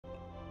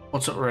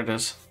What's up,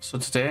 Redders? So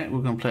today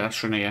we're going to play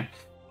Astroneer.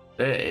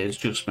 It is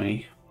just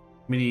me.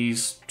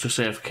 Mini's just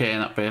AFK in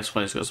that base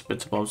when he's got some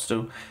bits of bobs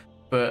to do.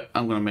 But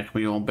I'm going to make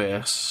my own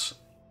base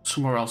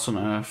somewhere else on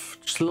Earth,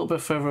 just a little bit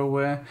further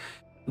away.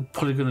 I'm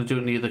probably going to do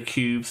it near the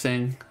cube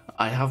thing.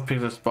 I have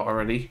picked a spot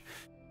already.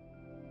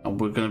 And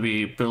we're going to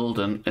be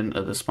building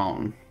into this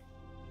mountain.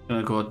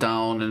 Going to go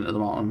down into the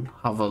mountain,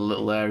 have a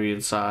little area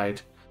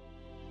inside.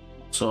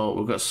 So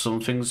we've got some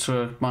things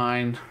to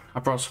mine. I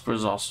brought some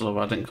resources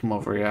over, I didn't come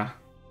over here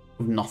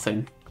with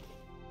nothing.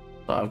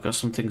 But I've got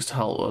some things to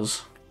help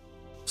us.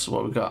 This is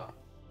what we got.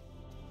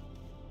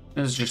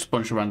 This is just a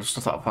bunch of random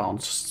stuff that I found,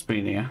 just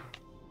been here.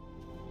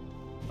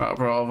 Right, I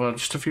brought over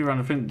just a few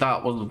random things.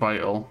 That was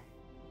vital.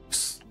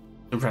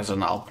 The resin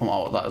that I'll pump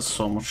out, that is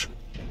so much.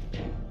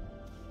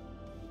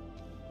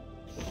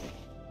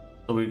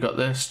 So we got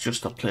this,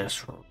 just a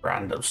place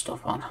random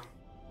stuff on.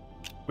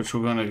 Which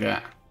we're gonna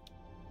get.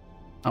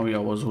 And we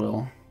always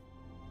will.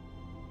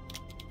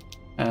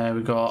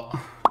 We got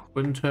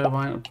wind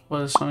turbine to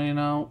play this on here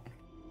now.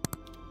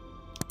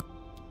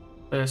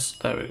 This,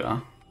 there we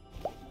go.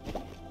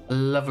 A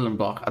leveling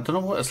block. I don't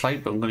know what it's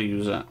like, but I'm gonna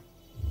use it.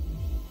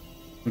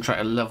 I'm trying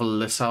to level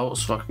this out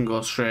so I can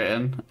go straight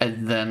in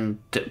and then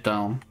dip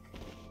down.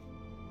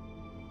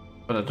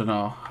 But I don't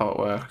know how it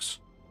works.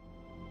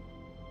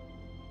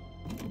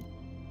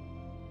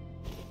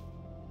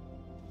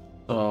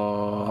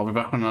 So I'll be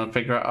back when I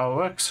figure out how it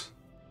works.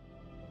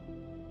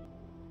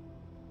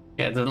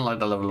 Yeah, I didn't like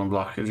the leveling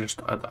block. It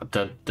just, I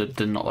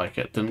did not like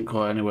it. Didn't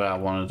go anywhere I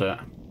wanted it.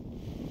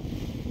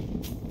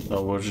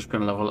 So we're just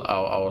gonna level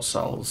out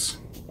ourselves.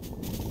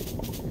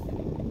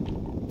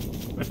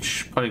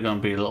 Which probably gonna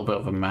be a little bit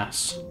of a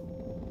mess.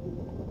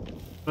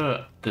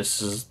 But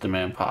this is the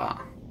main part.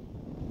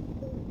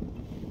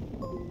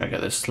 I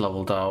get this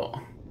leveled out.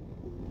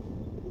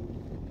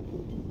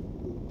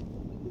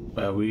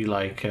 Where we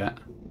like it.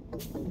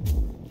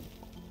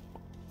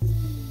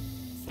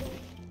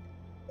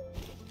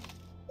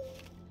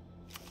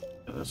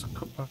 Let's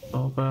cut back a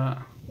little bit.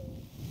 I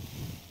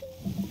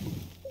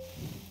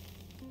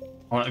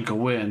want to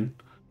go in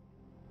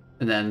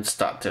and then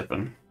start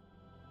dipping.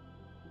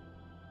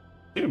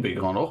 It'll be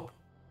going up.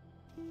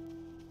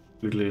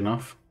 Weirdly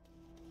enough.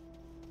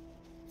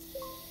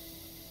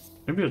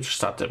 Maybe I'll just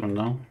start dipping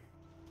now.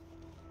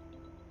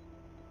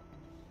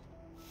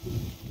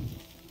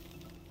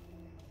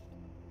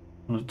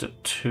 I don't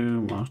dip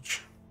too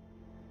much.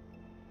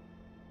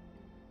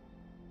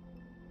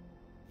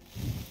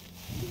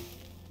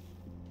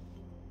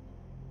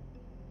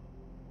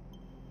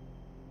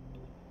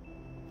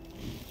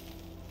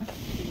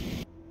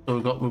 So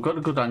we've got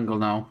a good angle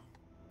now.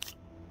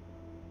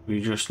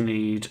 We just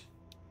need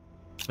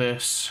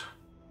this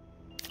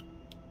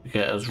to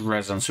get us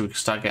resin so we can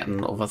start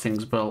getting other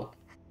things built.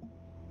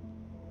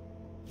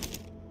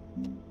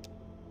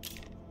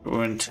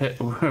 We're in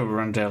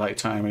daylight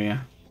time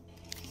here.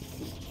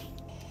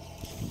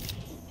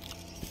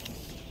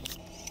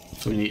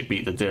 So we need to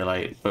beat the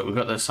daylight, but we've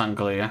got this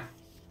angle here.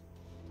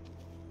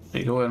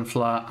 You go in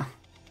flat,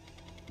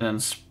 then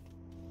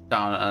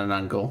down at an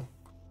angle.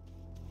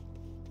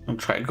 And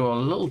try to go a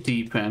little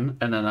deep in,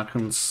 and then I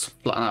can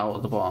flatten out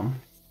at the bottom.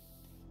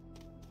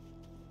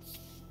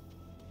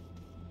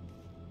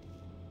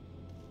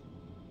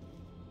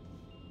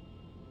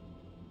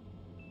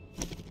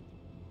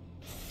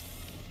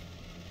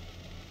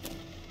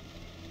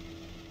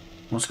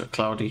 Almost got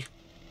cloudy.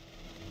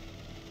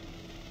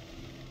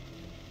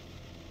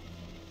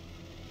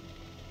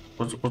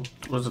 What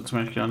was it to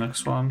make your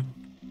next one?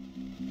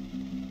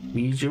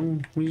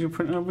 Medium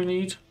printer we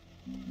need?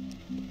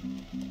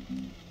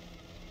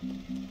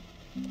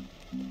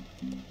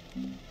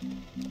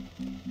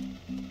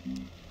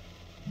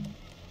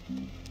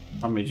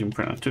 A medium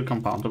printer, 2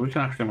 compounder. We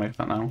can actually make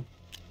that now.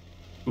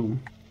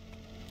 Boom.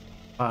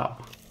 Wow.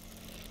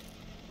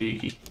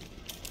 Biggie.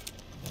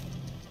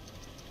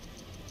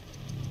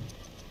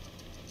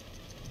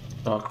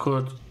 So I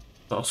could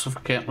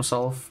suffocate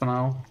myself for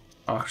now.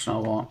 Actually, I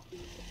won't.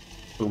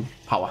 Boom.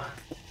 Power.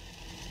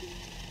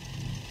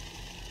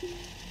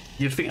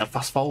 You'd think I'd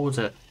fast forward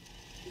it,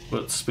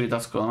 but the speed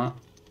that's going at.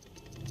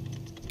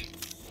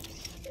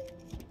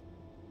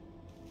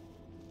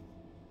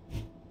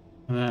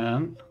 And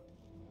then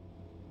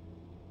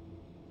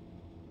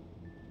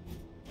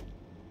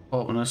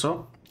open this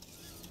up.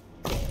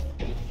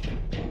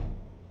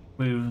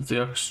 Move the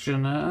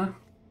oxygenator.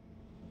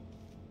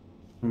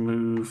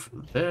 Move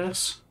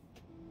this.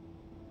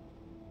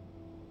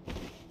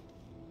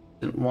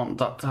 Didn't want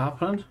that to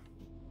happen.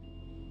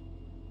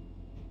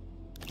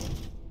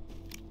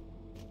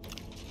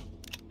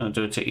 Gonna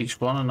do it to each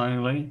one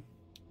annoyingly.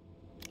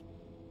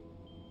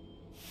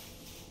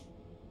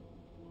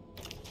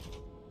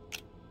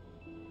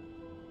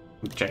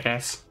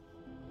 Jackass.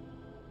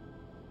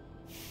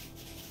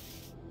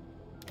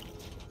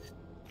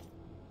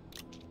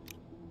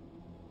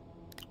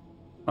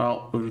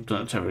 Well, we've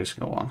done it to every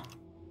single one.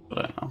 But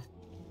I don't know.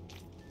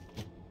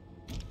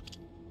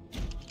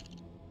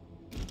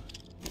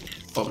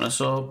 Open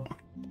this up.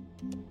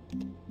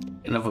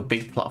 Another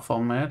big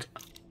platform made.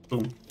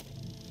 Boom.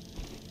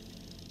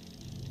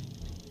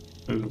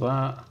 Do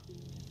that.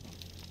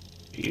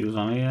 Use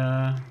on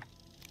here.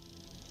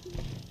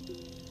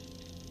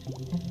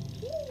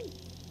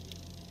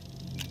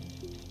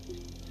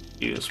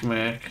 Use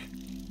make.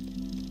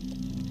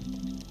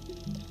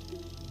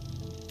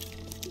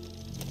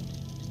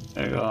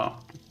 There you go.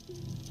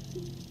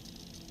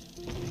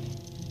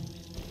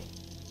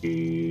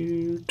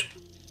 Cute.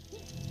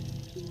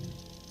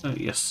 Oh,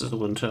 yes, there's a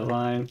wind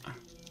turbine.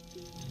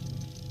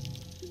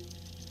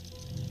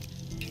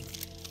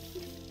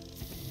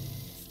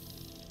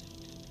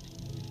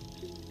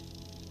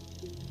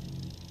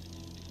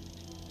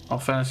 I'll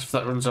finish if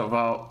that runs out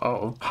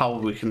of power.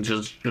 We can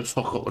just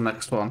hook up the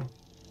next one.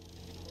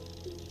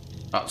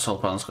 That solar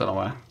panel's gone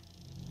away.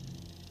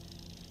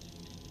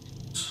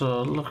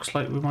 So it looks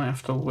like we might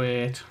have to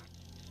wait.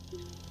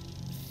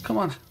 Come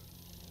on,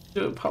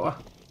 do it, power.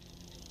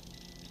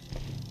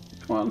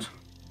 Come on,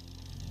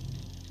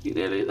 you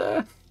nearly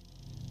there.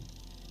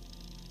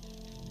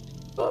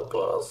 So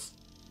close.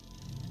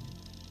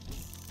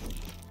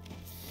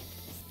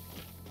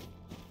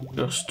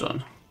 Just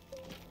done.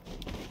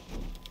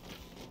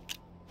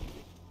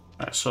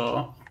 Right,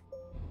 so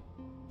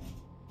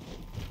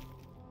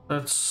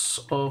let's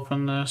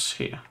open this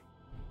here.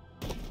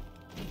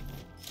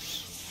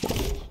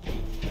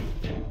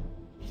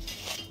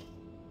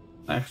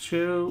 Next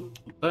you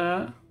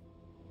there.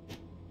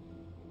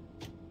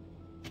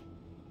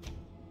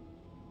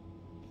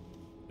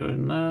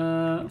 Doing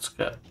that. Let's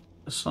get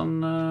this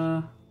on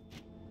there.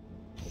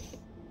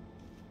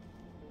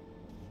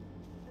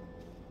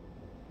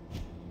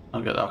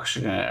 I'll get the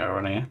oxygenator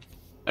on here.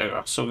 There we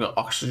go. So we've got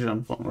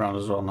oxygen putting around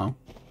as well now.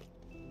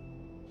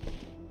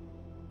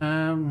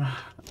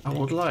 I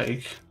would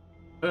like,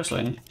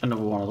 firstly,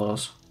 another one of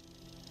those.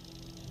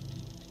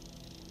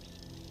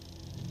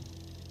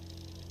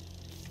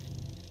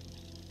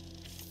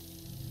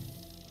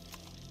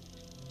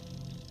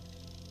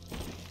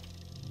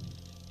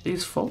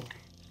 He's full.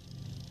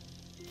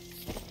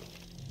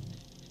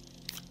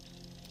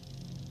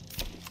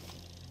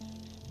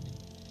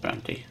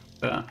 Empty,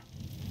 but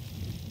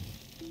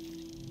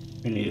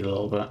we need a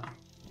little bit.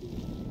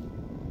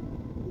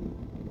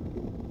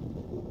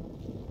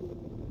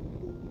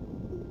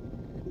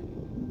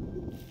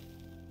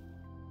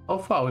 How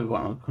far we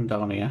want to come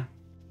down here?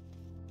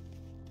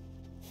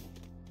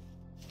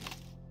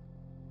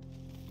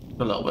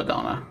 A little bit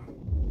down there.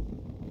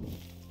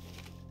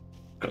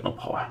 Got no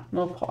power.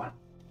 No power.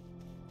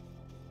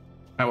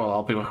 Right, well,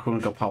 I'll be back when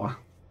we got power.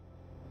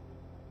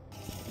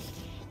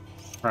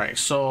 Right,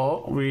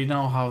 so we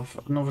now have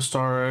another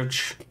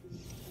storage,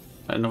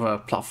 another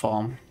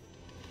platform.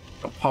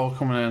 Got power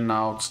coming in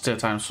now. It's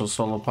daytime, so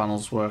solar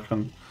panels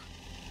working.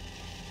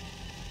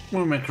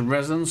 We're making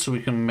resin so we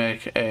can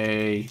make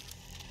a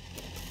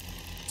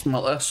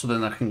smelter, so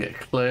then I can get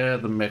clear,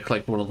 then make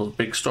like one of those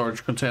big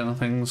storage container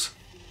things.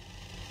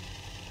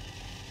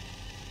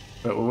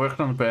 But we're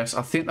working on the base.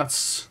 I think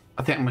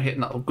I'm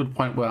hitting at a good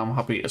point where I'm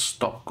happy to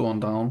stop going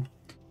down.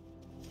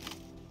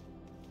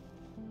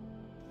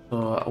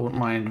 So I wouldn't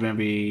mind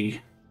maybe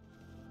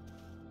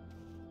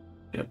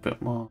get a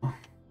bit more.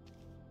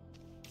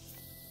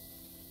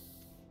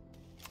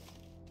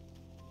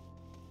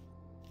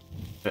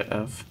 Bit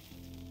of.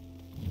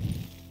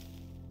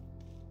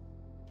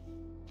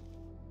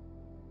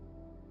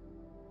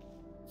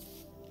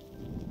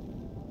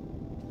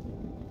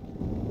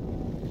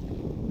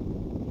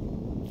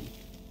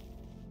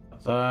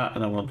 That,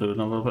 and then we'll do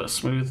another bit of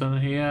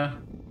smoothing here.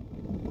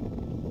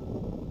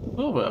 A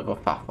little bit of a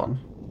faff on.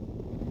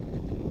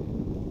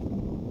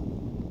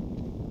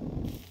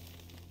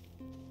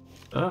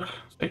 Ugh,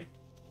 see?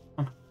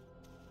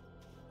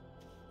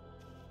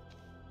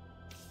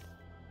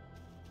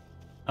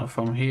 And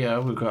from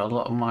here, we've got a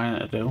lot of mining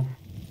to do.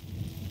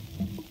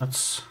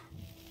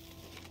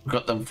 We've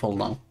got them full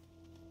now.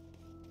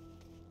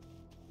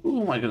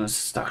 Oh my goodness,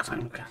 it's dark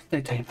time again.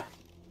 Daytime.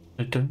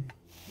 Daytime.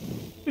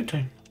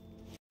 Daytime.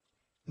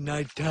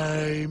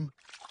 Nighttime.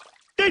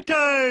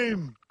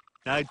 Daytime.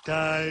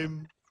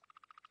 Nighttime.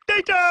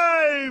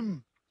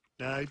 Daytime.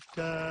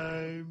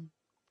 Nighttime.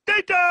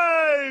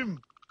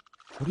 Daytime.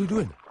 What are you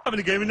doing? Having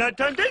a game of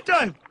nighttime,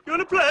 daytime. You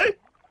want to play?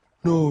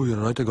 No, you're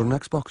right. I got an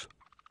Xbox.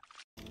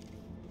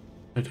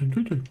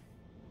 Daytime.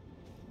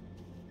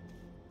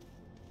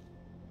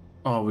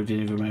 Oh, we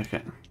didn't even make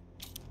it.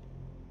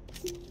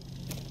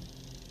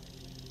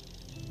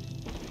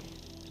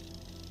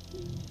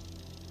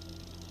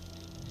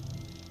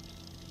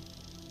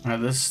 Right,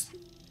 this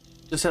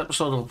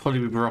episode will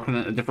probably be broken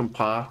into different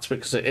parts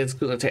because it is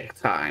going to take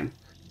time.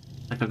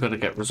 Like, I've got to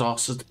get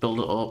resources to build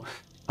it up.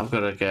 I've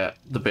got to get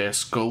the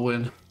base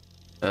going,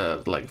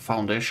 like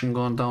foundation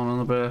going down on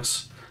the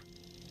base.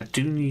 I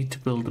do need to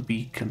build a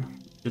beacon.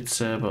 I did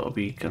say about a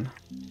beacon.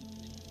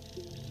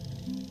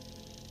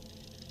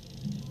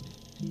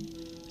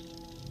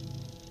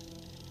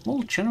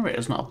 Well,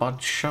 generator's not a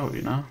bad shout,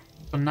 you know,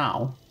 for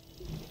now.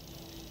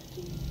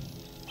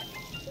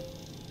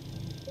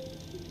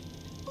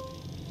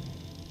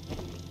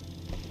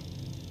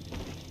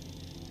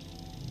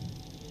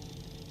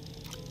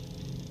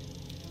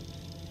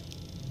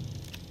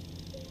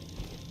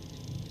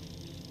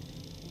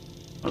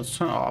 let's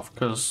turn it off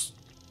because,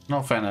 in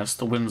all fairness,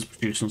 the wind's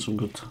producing some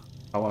good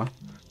power.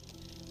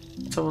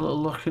 Let's have a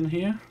little look in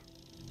here.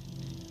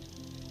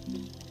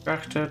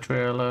 Tractor,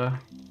 trailer.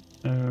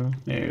 No,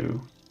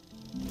 no.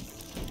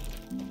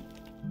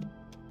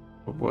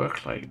 Would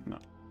work like no.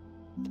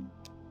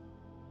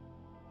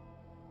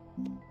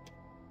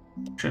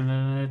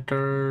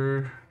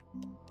 Generator.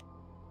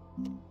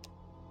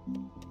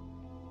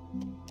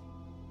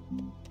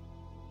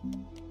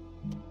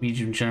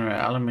 Medium generator,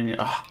 aluminium.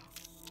 Ah,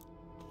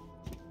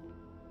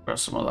 got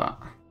some of that.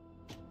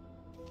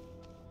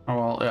 Oh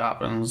well, it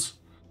happens.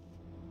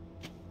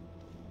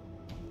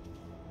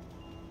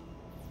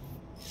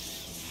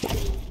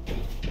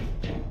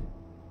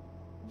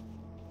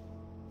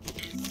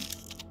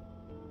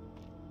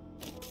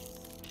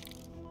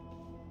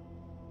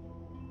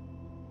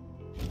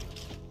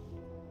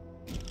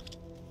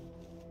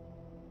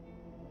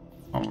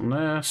 On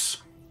this.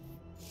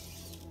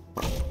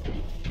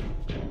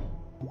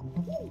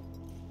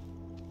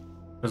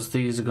 Because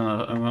these are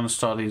I'm gonna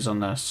start these on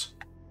this.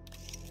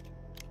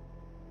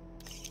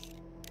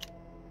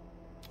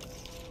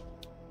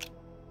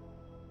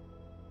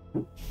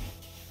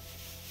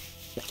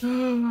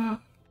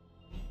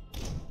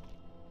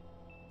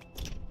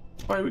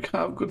 Why we can't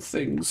have good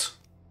things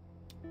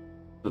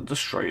that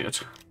destroy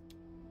it?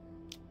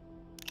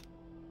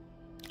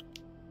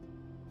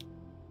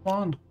 Come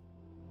on.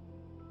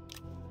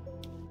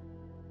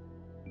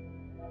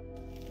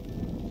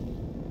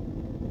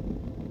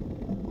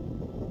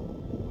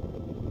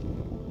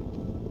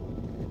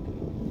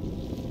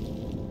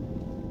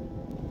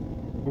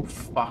 Oh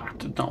fuck,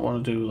 did not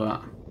want to do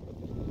that.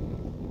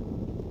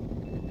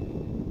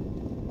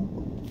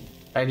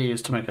 The idea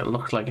is to make it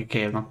look like a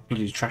cave, not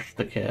bloody trash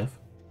the cave.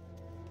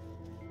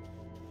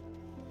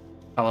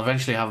 I'll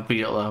eventually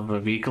be able to have a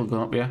vehicle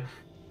going up here.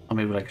 Or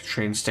maybe like a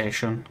train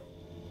station.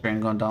 Train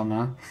going down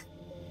there.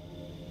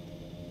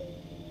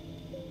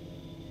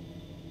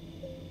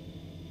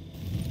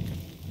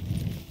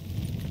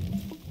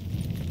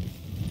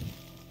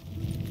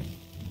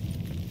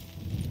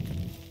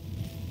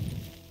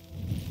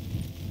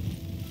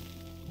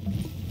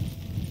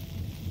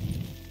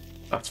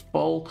 That's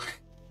full.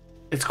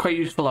 It's quite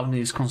useful having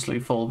these constantly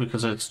full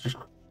because it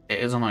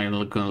is annoying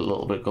looking a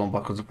little bit going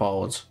backwards and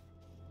forwards.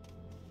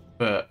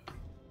 But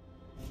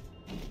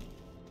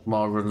the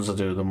more runs I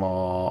do, the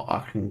more I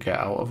can get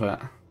out of it.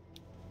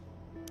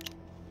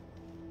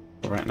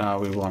 So right now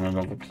we want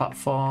another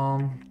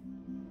platform.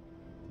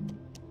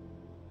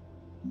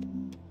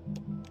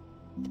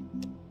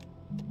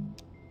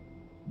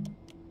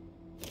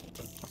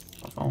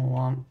 Platform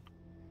 1.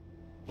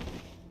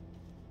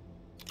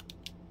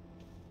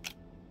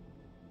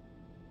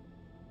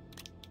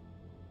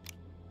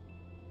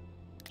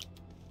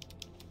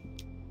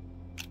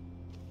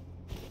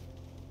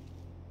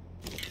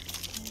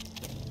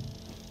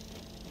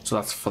 So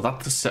that's for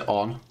that to sit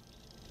on,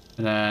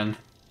 and then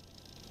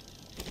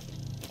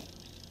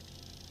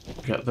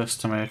get this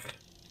to make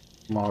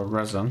more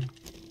resin.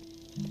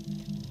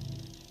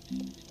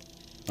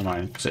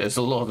 Annoying, because it is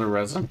a lot of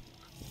resin.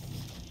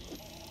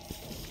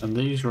 And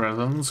these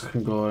resins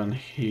can go in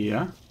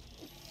here.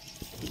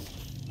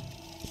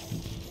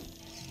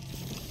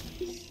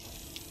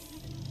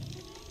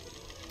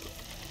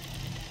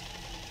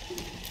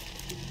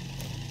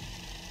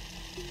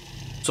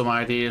 Some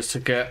ideas to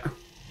get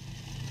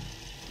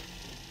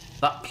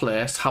that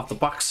place, have the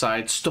back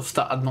side stuff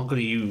that I'm not going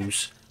to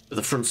use, but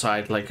the front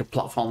side like a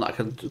platform that I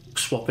can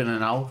swap in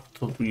and out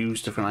to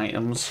use different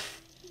items.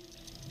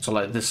 So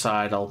like this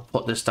side, I'll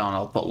put this down,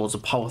 I'll put loads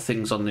of power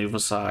things on the other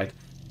side,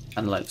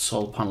 and like the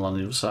solar panel on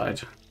the other side.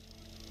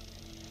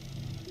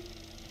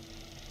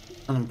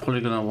 And I'm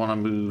probably going to want to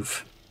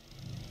move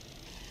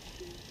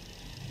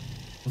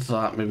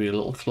that maybe a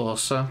little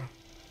closer.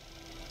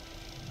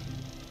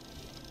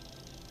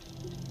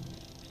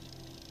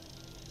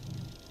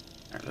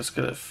 Let's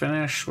get it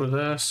finished with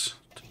this.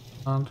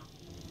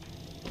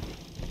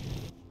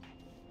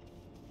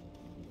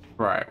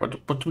 Right,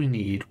 what do we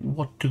need?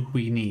 What do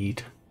we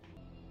need?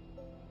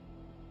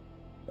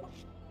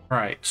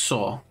 Right,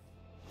 so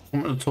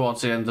coming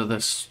towards the end of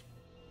this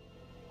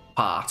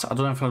part. I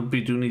don't know if I'll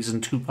be doing these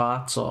in 2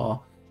 parts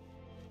or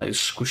like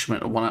squish them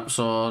into 1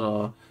 episode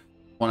or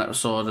 1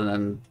 episode and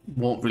then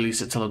won't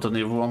release it till I've done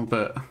the other one,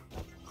 but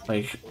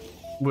like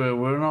we're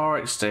in an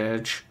alright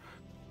stage.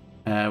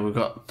 We've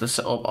got the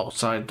setup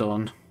outside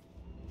done.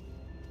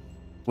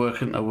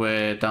 Working our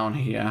way down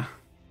here.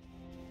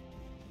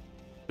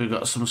 We've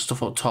got some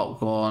stuff up top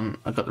going.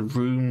 I got the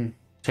room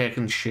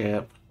taking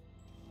shape.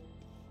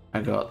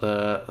 I got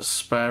the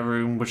spare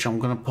room, which I'm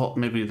gonna put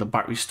maybe the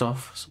battery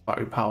stuff, so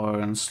battery power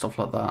and stuff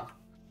like that.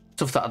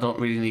 Stuff that I don't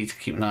really need to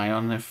keep an eye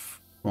on if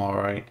I'm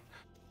alright.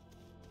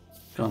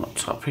 Going up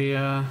top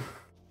here.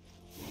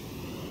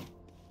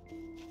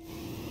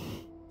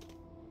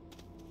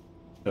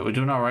 But we're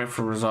doing alright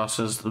for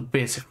resources. The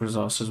basic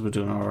resources we're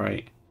doing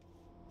alright.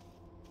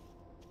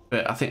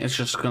 But I think it's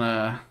just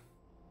gonna...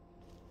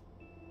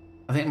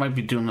 I think it might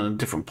be doing it in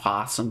different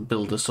parts and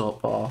build this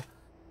up, or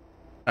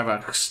either I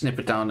could snip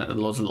it down into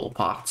loads of little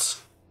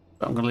parts.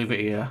 But I'm going to leave it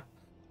here.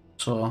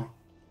 So,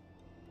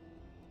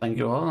 thank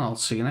you all, and I'll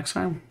see you next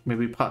time.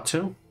 Maybe part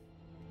 2.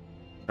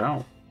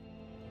 Ciao.